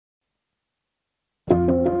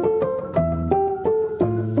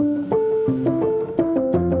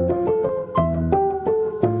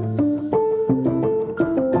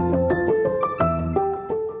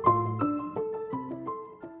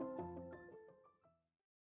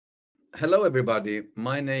Hello, everybody.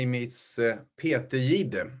 My name is Peter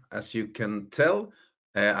Jihde. As you can tell,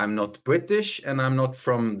 I'm not British and I'm not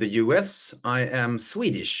from the US. I am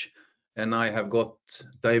Swedish and I have got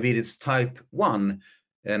diabetes type 1.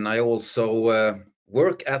 And I also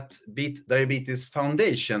work at Beat Diabetes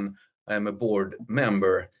Foundation. I'm a board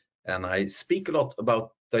member and I speak a lot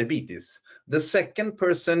about diabetes. The second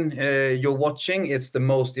person you're watching is the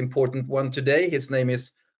most important one today. His name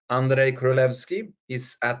is Andrzej Krolewski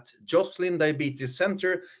is at Joslin Diabetes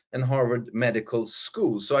Center and Harvard Medical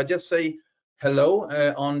School. So I just say hello,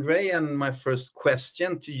 Andrzej, and my first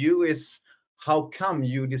question to you is, how come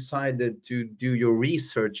you decided to do your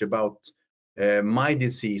research about my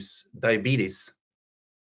disease, diabetes?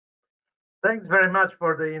 Thanks very much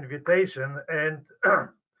for the invitation. And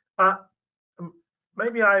uh,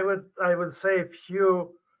 maybe I would say a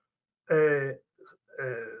few uh,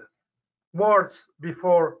 words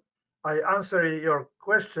before I answer your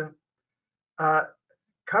question. Uh,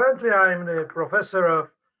 Currently, I'm the professor of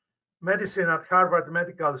medicine at Harvard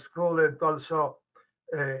Medical School and also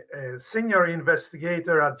a senior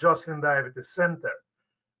investigator at Joslin Diabetes Center.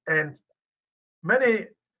 And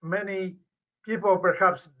many people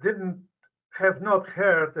perhaps didn't have not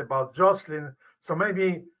heard about Joslin, so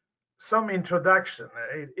maybe some introduction.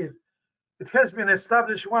 It has been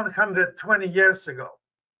established 120 years ago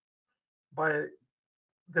by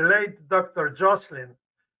the late Dr. Joslin,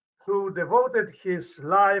 who devoted his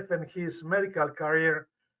life and his medical career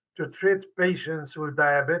to treat patients with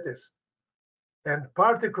diabetes, and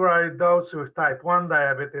particularly those with type 1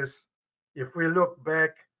 diabetes. If we look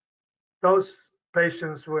back, those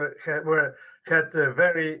patients had a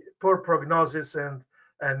very poor prognosis and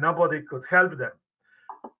nobody could help them.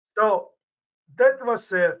 So that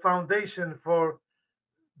was a foundation for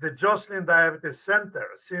the Joslin Diabetes Center.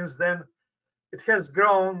 Since then, it has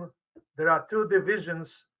grown. There are two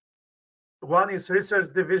divisions. One is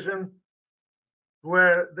research division,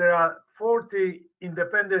 where there are 40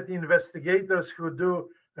 independent investigators who do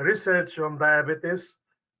research on diabetes.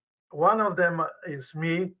 One of them is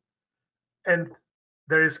me. And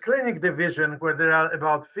there is clinic division, where there are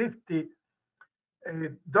about 50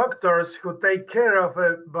 doctors who take care of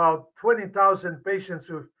about 20,000 patients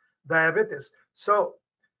with diabetes. So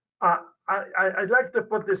I'd like to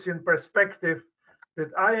put this in perspective,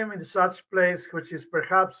 that I am in such place which is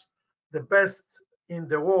perhaps the best in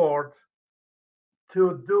the world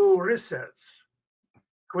to do research,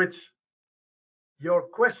 which your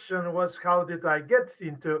question was, how did I get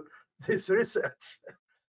into this research?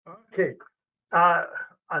 Okay,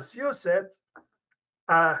 as you said,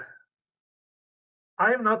 uh,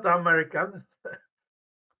 I'm not American.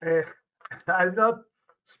 uh, I'm not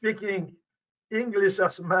speaking English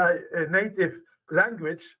as my native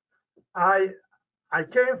language. I I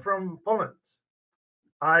came from Poland.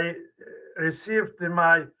 I received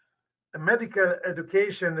my medical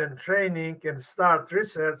education and training and start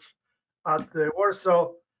research at the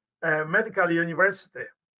Warsaw Medical University.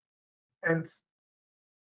 And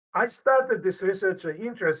I started this research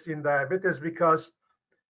interest in diabetes because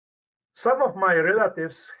some of my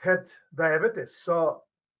relatives had diabetes, so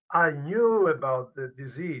I knew about the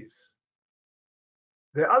disease.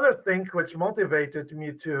 The other thing which motivated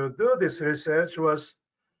me to do this research was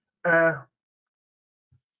uh,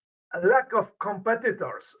 a lack of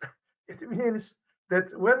competitors. It means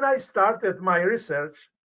that when I started my research,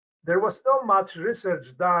 there was not much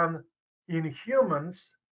research done in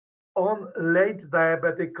humans on late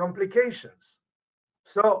diabetic complications.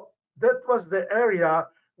 So that was the area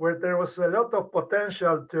where there was a lot of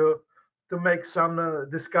potential to make some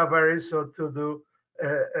discoveries or to do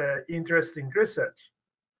interesting research.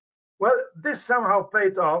 Well, this somehow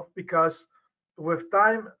paid off, because with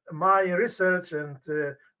time, my research and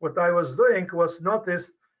what I was doing was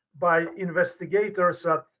noticed by investigators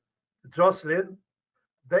at Joslin.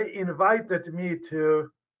 They invited me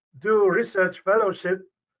to do research fellowship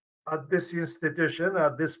at this institution,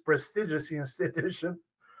 at this prestigious institution.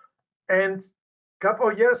 And a couple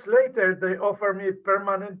of years later, they offered me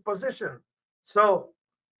permanent position. So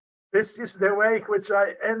this is the way in which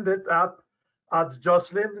I ended up at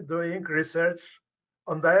Joslin doing research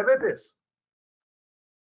on diabetes.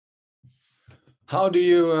 How do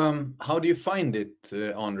you find it,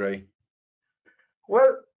 Andrzej?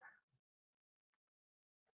 Well,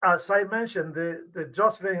 as I mentioned, the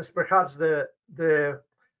Joslin is perhaps the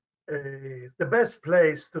best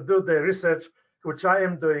place to do the research which I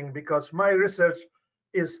am doing, because my research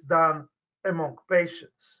is done among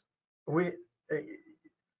patients. We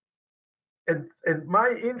and my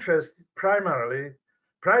interest primary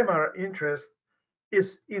interest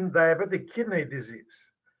is in diabetic kidney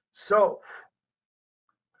disease. So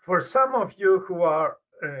for some of you who are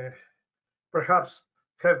perhaps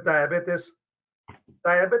have diabetes,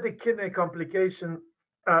 diabetic kidney complication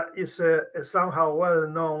is a somehow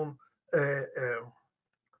well-known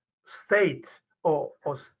state or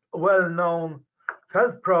well-known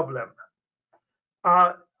health problem.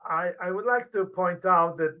 I would like to point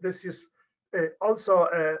out that this is also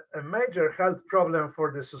a major health problem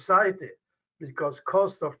for the society, because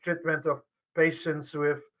cost of treatment of patients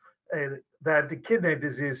with diabetic kidney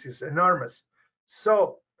disease is enormous.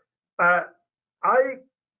 So I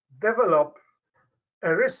developed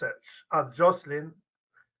a research at Joslin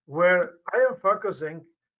where I am focusing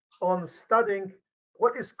on studying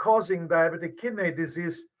what is causing diabetic kidney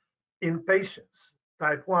disease in patients,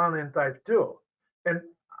 type 1 and type 2. And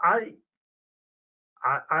I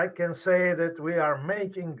can say that we are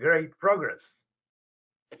making great progress.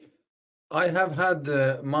 I have had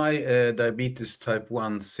my diabetes type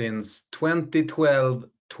 1 since 2012,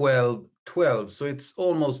 12. So it's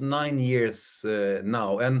almost 9 years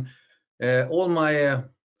now. And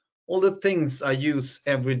all the things I use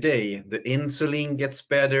every day, the insulin gets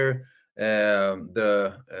better,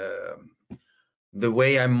 the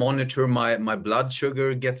way I monitor my blood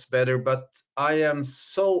sugar gets better, but I am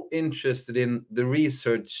so interested in the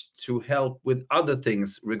research to help with other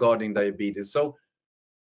things regarding diabetes. So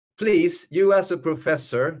please, you as a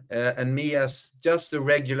professor and me as just a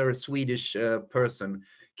regular Swedish person,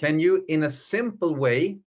 can you in a simple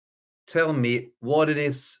way tell me what it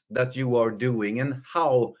is that you are doing and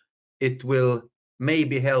how it will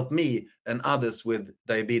maybe help me and others with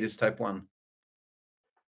diabetes type 1?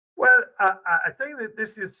 Well, I think that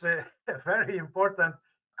this is a very important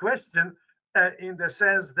question in the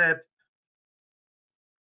sense that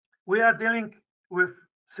we are dealing with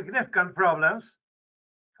significant problems,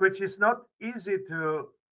 which is not easy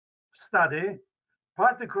to study,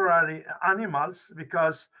 particularly animals,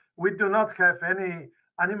 because we do not have any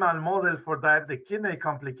animal model for diabetic kidney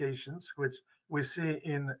complications, which we see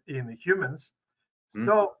in humans.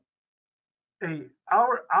 So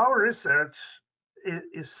our research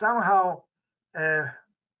is somehow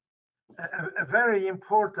very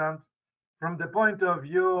important from the point of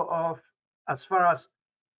view of as far as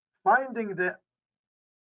finding the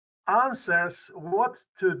answers what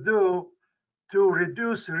to do to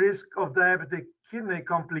reduce risk of diabetic kidney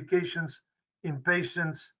complications in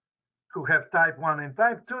patients who have type 1 and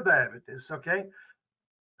type 2 diabetes. Okay,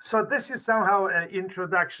 so this is somehow an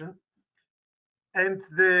introduction, and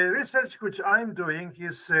the research which I'm doing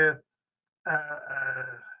is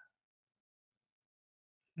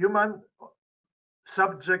human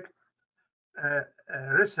subject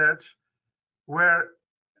research, where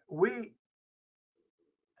we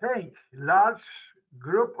take large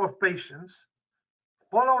group of patients,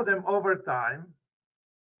 follow them over time,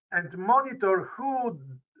 and monitor who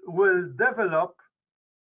will develop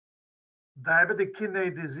diabetic kidney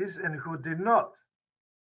disease and who did not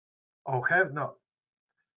or have not.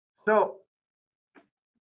 So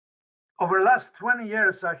over the last 20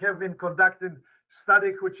 years, I have been conducting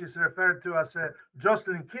study which is referred to as a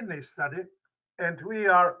Joslin kidney study, and we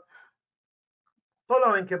are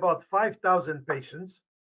following about 5,000 patients,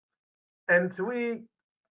 and we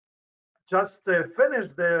just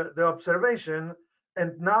finished the observation,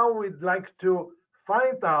 and now we'd like to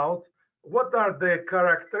find out what are the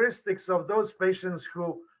characteristics of those patients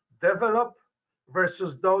who develop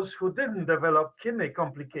versus those who didn't develop kidney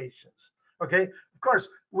complications. Okay, of course,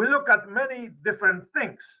 we look at many different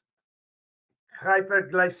things.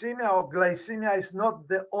 Hyperglycemia or glycemia is not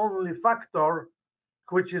the only factor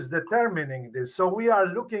which is determining this. So we are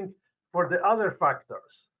looking for the other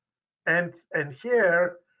factors. And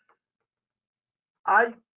here,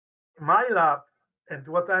 my lab and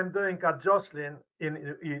what I'm doing at Joslin,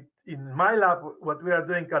 in my lab, what we are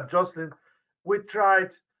doing at Joslin, we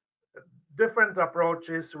tried different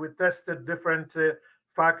approaches. We tested different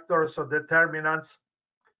factors or determinants.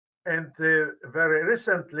 And very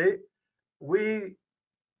recently, we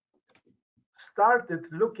started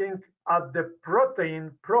looking at the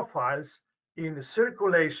protein profiles in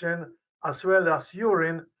circulation as well as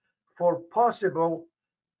urine for possible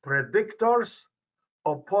predictors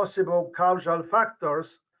or possible causal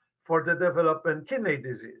factors for the development kidney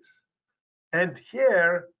disease. And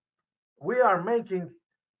here we are making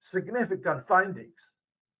significant findings.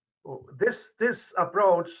 This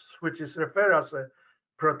approach, which is referred as a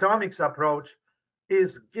proteomics approach,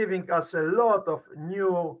 is giving us a lot of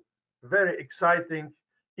new, very exciting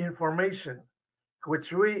information,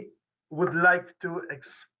 which we would like to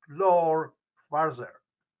explore further.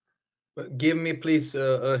 Give me, please,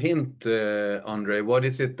 a hint, Andrzej. What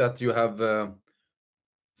is it that you have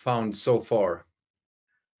found so far?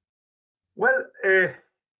 Well,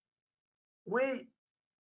 we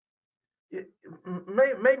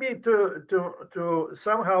maybe to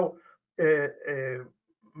somehow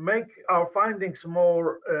make our findings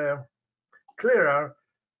more clearer.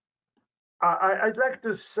 I'd like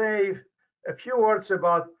to say a few words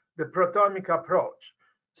about the proteomic approach.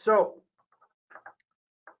 So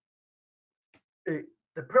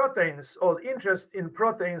the proteins, or interest in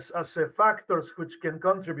proteins as factors which can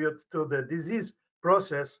contribute to the disease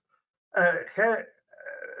process,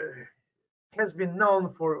 has been known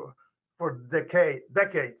for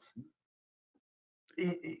decades.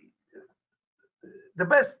 The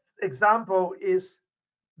best example is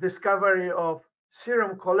discovery of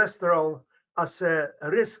serum cholesterol as a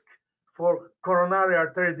risk for coronary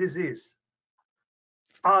artery disease.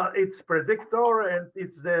 It's predictor and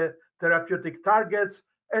it's the therapeutic targets,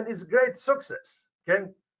 and it's great success.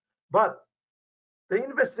 Okay, but the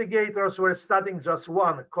investigators were studying just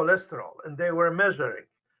one, cholesterol, and they were measuring,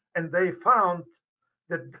 and they found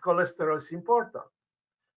that cholesterol is important.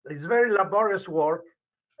 It's very laborious work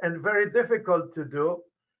and very difficult to do.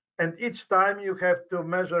 And each time you have to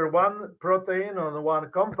measure one protein on one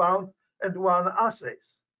compound and one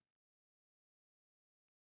assays.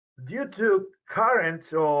 Due to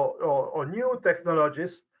current or new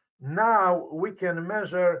technologies, now we can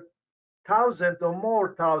measure thousand or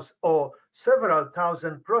more thousand or several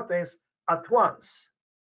thousand proteins at once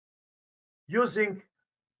using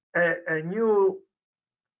a new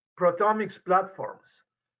proteomics platforms.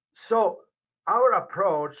 So our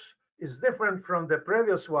approach is different from the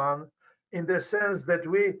previous one in the sense that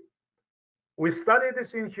we study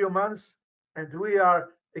this in humans and we are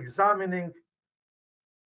examining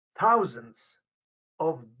thousands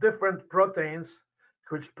of different proteins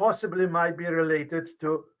which possibly might be related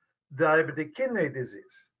to diabetic kidney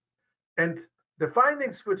disease. And the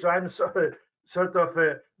findings which I'm sort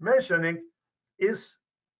of mentioning is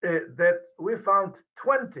that we found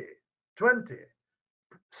 20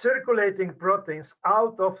 circulating proteins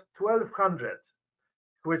out of 1,200,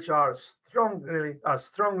 which are strongly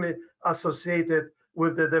associated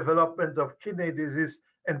with the development of kidney disease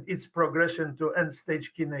and its progression to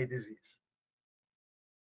end-stage kidney disease.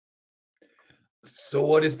 So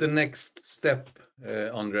what is the next step,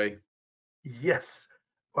 Andrzej? Yes,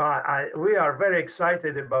 well, we are very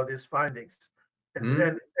excited about these findings.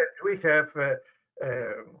 And we have,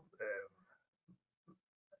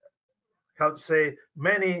 how to say,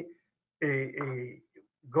 many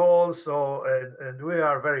goals, and we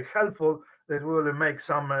are very helpful that we will make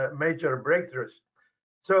some major breakthroughs.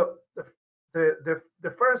 So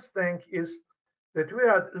the first thing is that we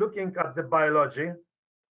are looking at the biology,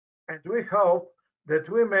 and we hope that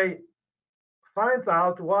we may find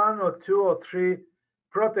out one or two or three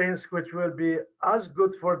proteins which will be as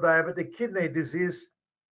good for diabetic kidney disease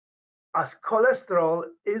as cholesterol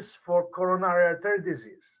is for coronary artery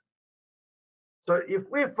disease. So if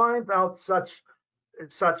we find out such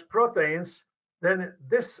proteins, then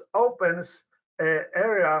this opens an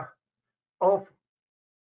area of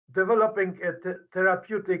developing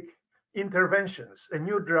therapeutic interventions and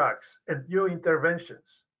new drugs and new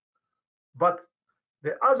interventions. But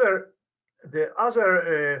the other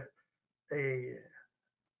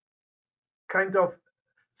kind of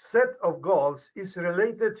set of goals is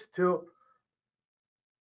related to,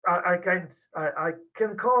 I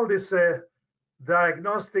can call this a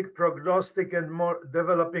diagnostic, prognostic, and more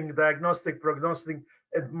developing diagnostic, prognostic,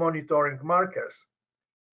 and monitoring markers.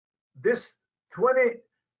 This 20,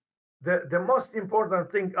 the most important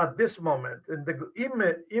thing at this moment, and the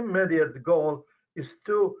immediate goal, is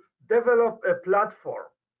to develop a platform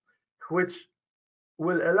which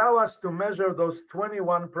will allow us to measure those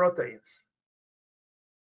 21 proteins.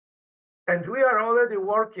 And we are already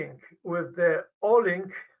working with the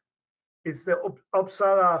Olink, it's the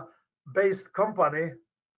Uppsala-based company,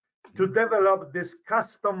 to develop this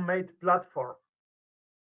custom-made platform.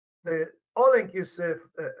 The Olink is a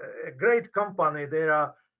great company. They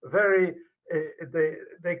are very,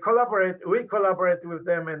 they collaborate, we collaborate with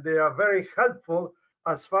them, and they are very helpful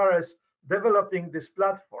as far as developing this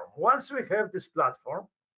platform. Once we have this platform,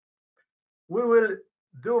 we will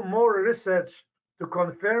do more research to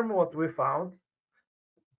confirm what we found,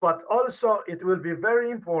 but also it will be very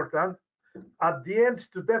important at the end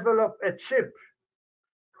to develop a chip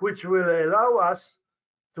which will allow us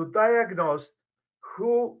to diagnose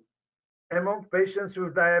who among patients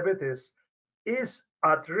with diabetes is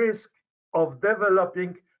at risk of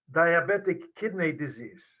developing diabetic kidney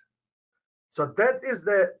disease. So that is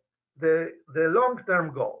the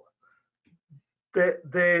long-term goal.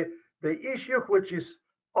 The issue which is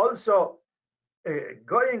also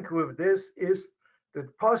going with this is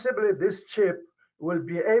that possibly this chip will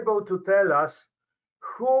be able to tell us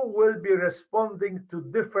who will be responding to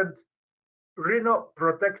different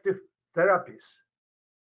rhinoprotective therapies.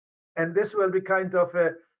 And this will be kind of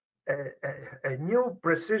a new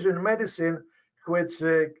precision medicine, which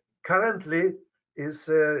currently is,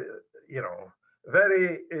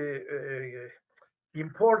 very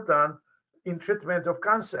important in treatment of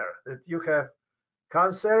cancer. That you have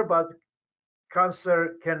cancer, but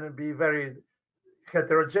cancer can be very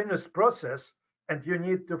heterogeneous process, and you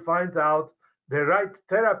need to find out the right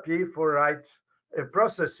therapy for right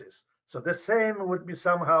processes. So the same would be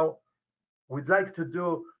somehow, we'd like to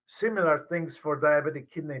do similar things for diabetic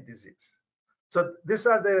kidney disease. So these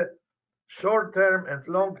are the short-term and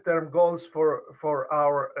long-term goals for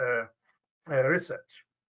our research.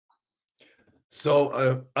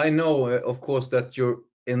 So I know, of course, that you're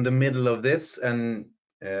in the middle of this and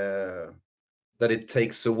that it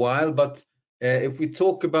takes a while. But if we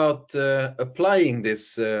talk about applying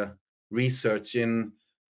this research in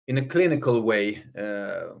a clinical way,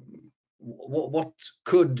 what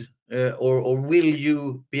could or will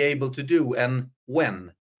you be able to do, and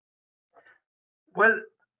when? Well,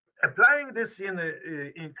 applying this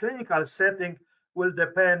in clinical setting will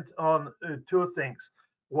depend on two things.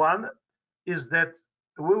 One is that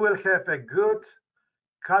we will have a good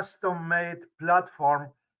custom-made platform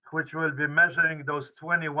which will be measuring those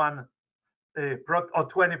 21 or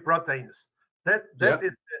 20 proteins. That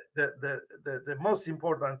is the most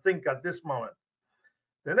important thing at this moment.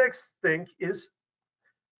 The next thing is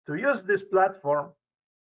to use this platform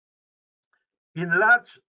in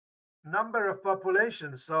large number of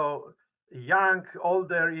populations, so young,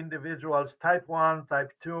 older individuals, type 1,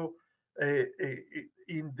 type 2,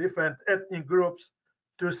 in different ethnic groups,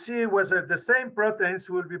 to see whether the same proteins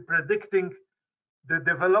will be predicting the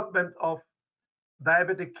development of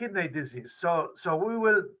diabetic kidney disease. So we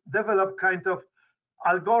will develop kind of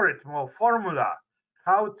algorithm or formula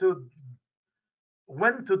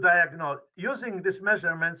when to diagnose. Using these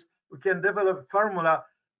measurements, we can develop a formula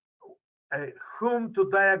whom to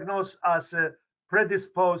diagnose as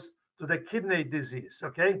predisposed to the kidney disease,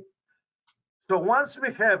 okay? So once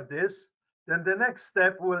we have this, then the next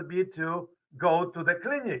step will be to go to the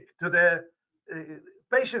clinic, to the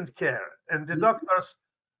patient care, and the doctors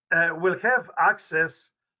will have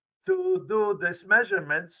access to do these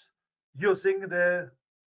measurements using the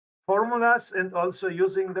formulas and also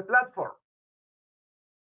using the platform.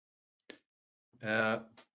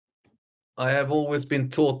 I have always been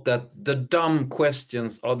taught that the dumb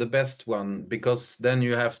questions are the best one, because then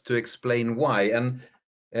you have to explain why. And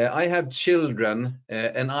I have children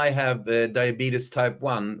and I have diabetes type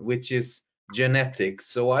 1, which is genetic.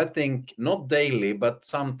 So I think not daily, but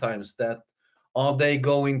sometimes that, are they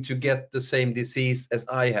going to get the same disease as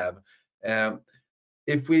I have?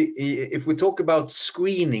 If we talk about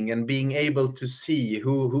screening and being able to see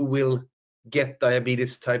who will get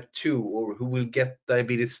diabetes type 2 or who will get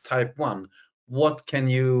diabetes type 1, what can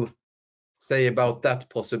you say about that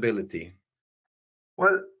possibility?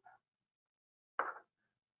 Well,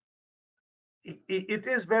 it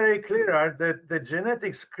is very clear that the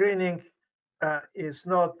genetic screening is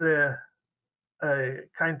not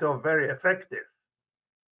kind of very effective.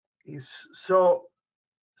 So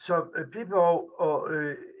people,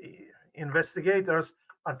 investigators,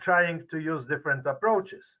 are trying to use different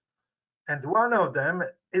approaches. And one of them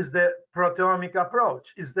is the proteomic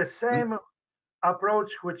approach. It's the same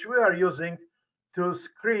approach which we are using to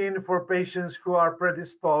screen for patients who are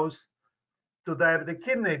predisposed to diabetic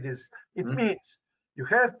kidney disease. It means you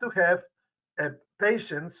have to have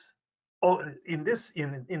patients, or in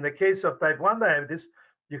the case of type 1 diabetes,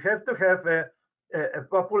 you have to have a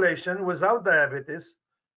population without diabetes,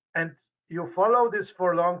 and you follow this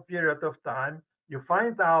for a long period of time. You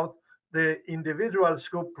find out the individuals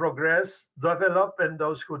who progress, develop, and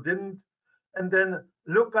those who didn't, and then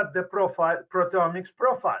look at the proteomics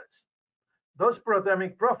profiles. Those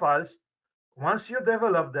proteomic profiles, once you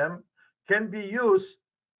develop them, can be used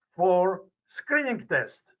for screening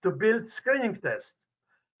tests, to build screening tests.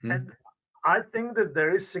 And I think that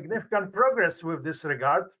there is significant progress with this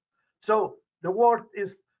regard. So the word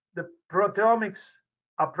is the proteomics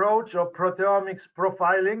approach or proteomics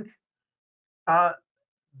profiling.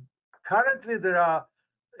 Currently, there are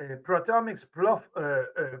proteomics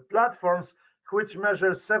platforms which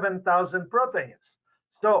measure 7,000 proteins.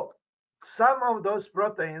 So some of those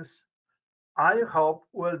proteins, I hope,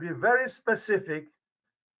 will be very specific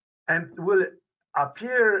and will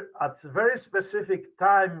appear at a very specific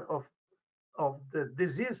time of the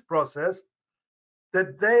disease process,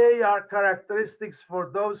 that they are characteristics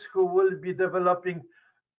for those who will be developing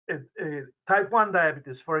type 1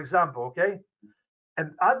 diabetes, for example, okay?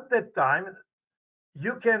 And at that time,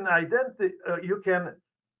 you can you can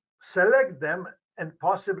select them and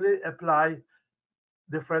possibly apply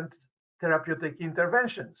different therapeutic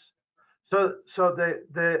interventions. So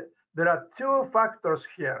there are two factors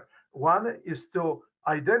here. One is to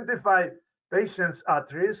identify patients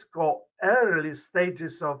at risk or early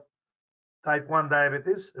stages of type 1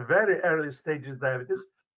 diabetes, very early stages diabetes.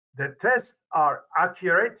 The tests are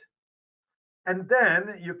accurate, and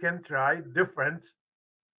then you can try different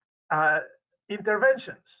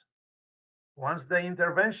interventions. Once the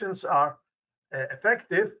interventions are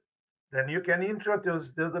effective, then you can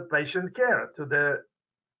introduce to the patient care, to the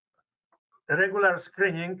regular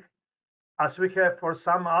screening, as we have for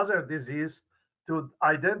some other disease, to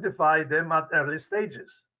identify them at early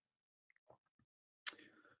stages.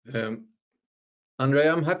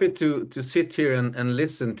 Andrzej, I'm happy to sit here and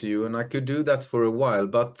listen to you, and I could do that for a while,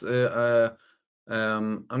 but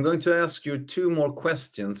I'm going to ask you two more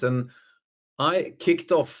questions. And I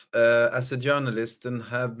kicked off as a journalist and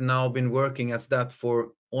have now been working as that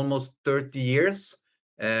for almost 30 years.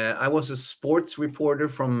 I was a sports reporter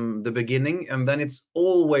from the beginning, and then it's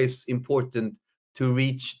always important to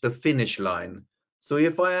reach the finish line. So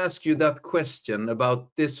if I ask you that question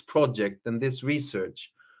about this project and this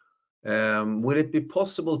research, will it be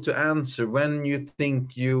possible to answer when you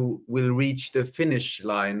think you will reach the finish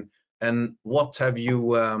line, and what have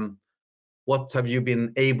you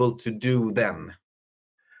been able to do then?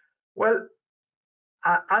 Well,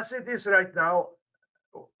 as it is right now,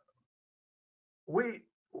 we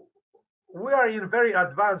are in very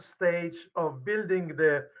advanced stage of building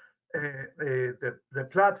the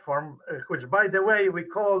platform, which, by the way, we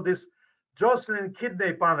call this Joslin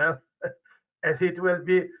kidney panel, and it will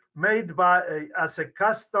be made by as a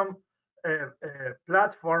custom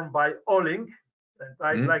platform by Olink. And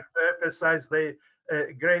I'd like to emphasize the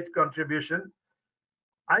great contribution.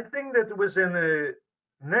 I think that within the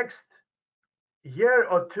next year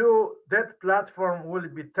or two, that platform will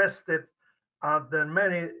be tested under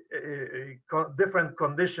many different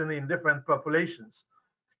conditions in different populations.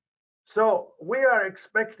 So we are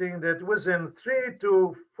expecting that within 3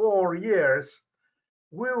 to 4 years,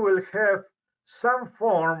 we will have some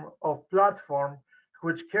form of platform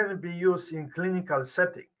which can be used in clinical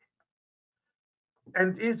setting.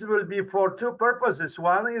 And it will be for two purposes.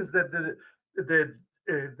 One is that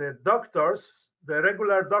the doctors, the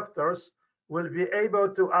regular doctors, will be able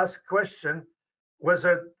to ask questions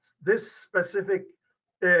whether this specific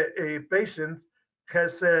patient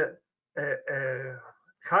has a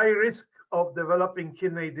high risk of developing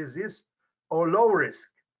kidney disease or low risk.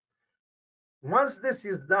 Once this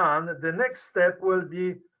is done, the next step will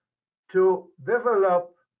be to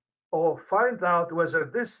develop or find out whether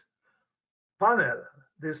this panel,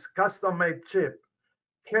 this custom-made chip,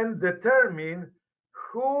 can determine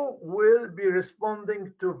who will be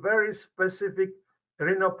responding to very specific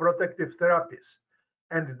renoprotective therapies.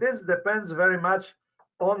 And this depends very much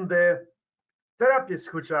on the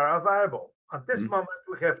therapies which are available. At this moment,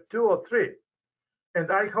 we have 2 or 3.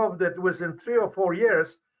 And I hope that within 3 or 4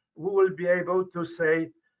 years, we will be able to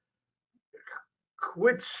say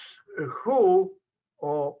who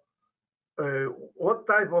or what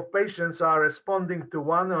type of patients are responding to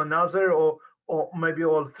one or another, or maybe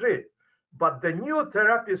all 3. But the new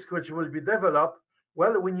therapies which will be developed,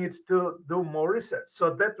 well, we need to do more research. So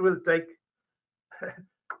that will take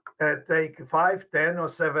 5, 10, or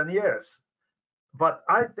 7 years. But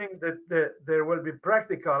I think that there will be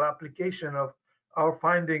practical application of our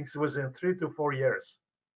findings within 3 to 4 years.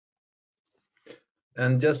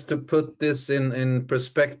 And just to put this in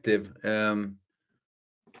perspective,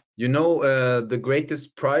 you know, the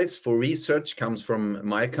greatest prize for research comes from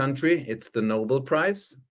my country. It's the Nobel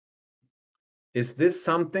Prize. Is this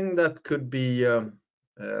something that could be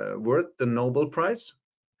worth the Nobel Prize?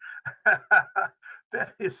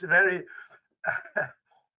 That is very...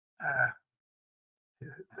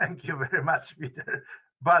 thank you very much, Peter.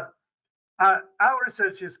 But our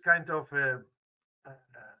research is kind of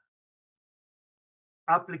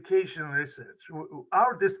application research.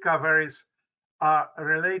 Our discoveries are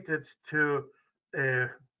related to...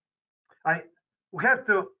 we have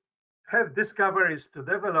to have discoveries to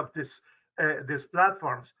develop these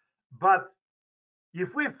platforms. But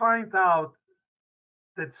if we find out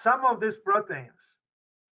that some of these proteins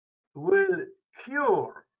will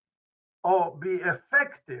cure or be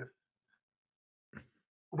effective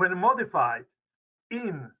when modified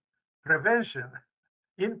in prevention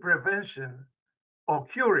or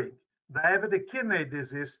curing diabetic kidney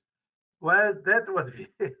disease, well, that would be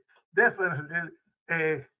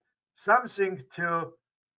definitely something to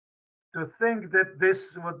to think that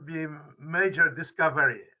this would be major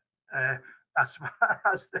discovery. As far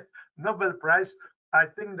as the Nobel Prize, I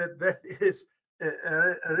think that that is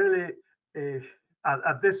really,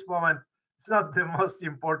 at this moment, it's not the most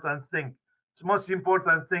important thing. The most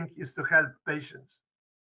important thing is to help patients.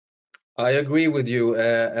 I agree with you,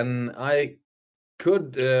 and I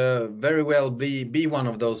could very well be one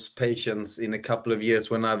of those patients in a couple of years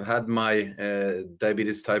when I've had my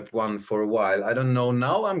diabetes type 1 for a while. I don't know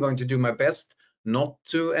now. I'm going to do my best not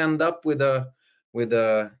to end up with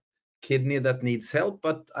a kidney that needs help,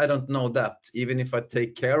 but I don't know that. Even if I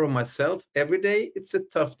take care of myself every day, it's a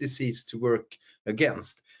tough disease to work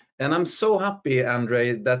against. And I'm so happy,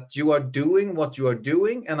 Andrzej, that you are doing what you are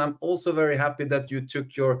doing. And I'm also very happy that you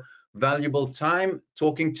took your valuable time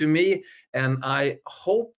talking to me, and I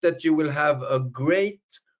hope that you will have a great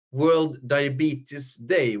World Diabetes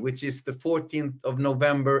Day, which is the 14th of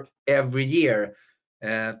November every year.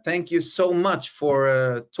 Thank you so much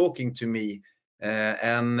for talking to me,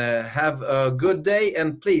 and have a good day,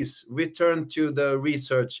 and please return to the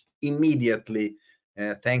research immediately.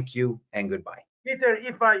 Thank you and goodbye. Peter,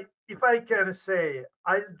 if I can say,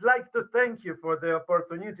 I'd like to thank you for the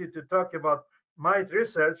opportunity to talk about my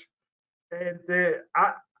research. And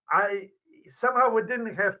I somehow we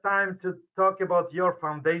didn't have time to talk about your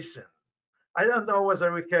foundation. I don't know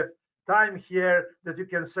whether we have time here that you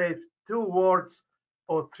can say 2 words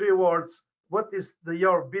or 3 words. What is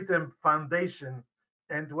your BITEM foundation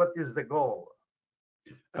and what is the goal?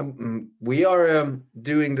 We are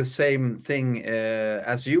doing the same thing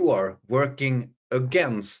as you are, working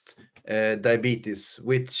against diabetes,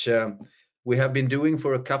 which we have been doing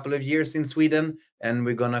for a couple of years in Sweden, and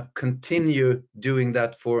we're going to continue doing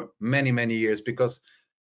that for many, many years, because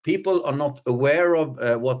people are not aware of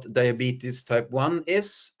what diabetes type 1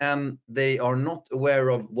 is, and they are not aware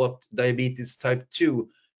of what diabetes type 2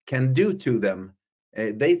 can do to them.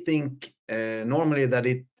 They think normally that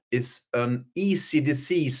it is an easy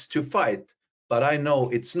disease to fight, but I know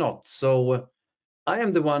it's not. So I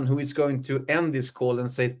am the one who is going to end this call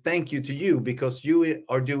and say thank you to you, because you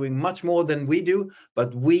are doing much more than we do,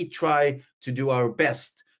 but we try to do our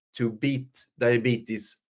best to beat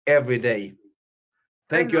diabetes every day.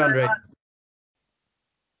 Thank Thank you, you very Andrzej. much.